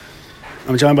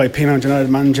I'm joined by Peamount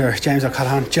United manager James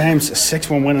O'Callaghan. James, a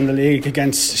 6-1 win in the league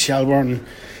against Shelbourne.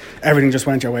 Everything just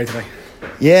went your way today.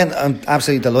 Yeah, I'm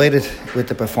absolutely delighted with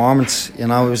the performance. You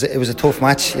know, it was a tough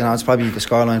match. You know, it's probably the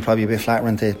scoreline probably a bit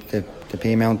flattering to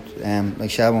Peamount.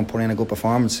 Like Shelbourne put in a good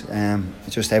performance.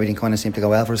 It's just everything kind of seemed to go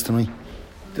well for us tonight.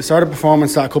 The sort of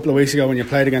performance that a couple of weeks ago when you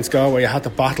played against Galway, where you had to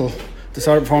battle, the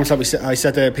sort of performance that I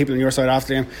said to people on your side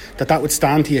after the game, that would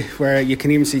stand to you, where you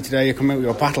can even see today you come out with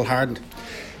your battle hardened.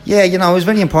 Yeah, you know, it was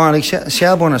very important. Like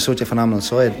Shelbourne are such a phenomenal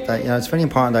side that, you know, it's very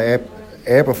important that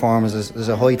our performance there's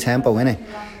a high tempo in it.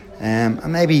 And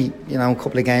maybe, you know, a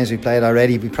couple of games we played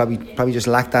already, we probably just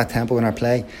lacked that tempo in our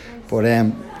play. But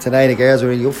today the girls were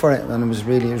really up for it, and it was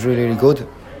really good.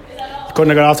 You couldn't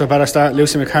have got off to a better start.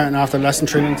 Lucy McCartan after less than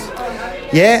 3 minutes.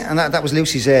 Yeah, and that was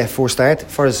Lucy's first start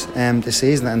for us this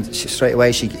season, and straight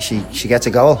away she gets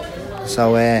a goal.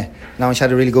 So now she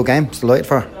had a really good game. It's delighted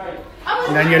for her.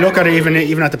 And then you look at it,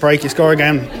 even at the break, you score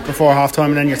again before half time,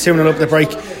 and then you're 2-0 up at the break.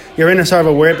 You're in a sort of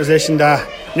a weird position that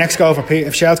next goal for Pete,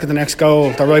 if Shels get the next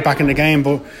goal, they're right back in the game,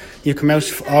 but you come out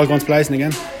all guns blazing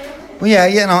again. Well, yeah,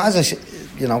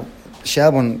 you know,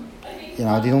 Shelbourne, you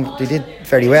know, they did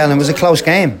very well, and it was a close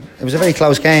game. It was a very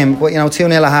close game, but you know,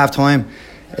 2-0 at half time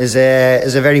is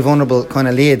a very vulnerable kind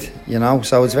of lead, you know.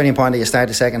 So it's very important that you start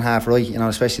the second half right, you know,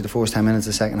 especially the first 10 minutes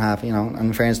of the second half, you know. And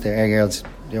in fairness to our girls,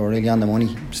 they were really on the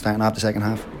money starting off the second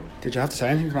half. Did you have to say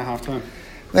anything about half time?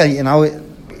 Well, you know,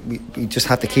 we just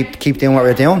have to keep doing what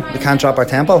we're doing. We can't drop our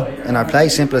tempo in our play,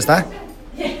 simple as that.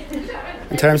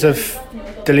 In terms of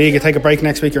the league, you take a break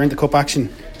next week, you're into cup action.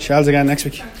 Shels again next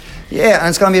week. Yeah, and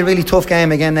it's going to be a really tough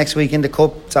game again next week in the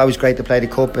cup. It's always great to play the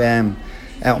cup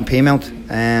out in Peamount,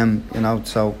 you know,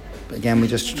 so again we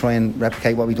just try and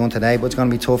replicate what we've done today, but it's going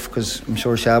to be tough because I'm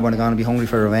sure Shelbourne are going to be hungry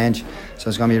for revenge, so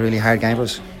it's going to be a really hard game for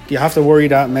us. Do you have to worry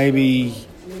that maybe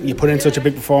you put in such a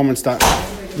big performance that,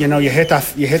 you know, you hit that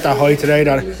high today,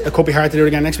 that it could be hard to do it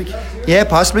again next week? Yeah,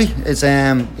 possibly. It's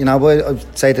you know, but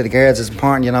I'd say to the girls, it's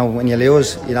important, you know, when you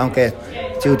lose you don't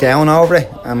get too down over it,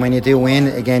 and when you do win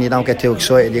again you don't get too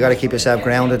excited. You got to keep yourself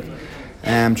grounded.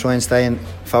 Try and stay and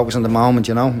focus on the moment,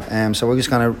 you know. So we're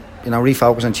just going to, you know,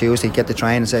 refocus on Tuesday, get the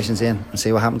training sessions in and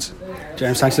see what happens.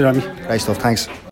 James, thanks for having me. Great stuff, thanks.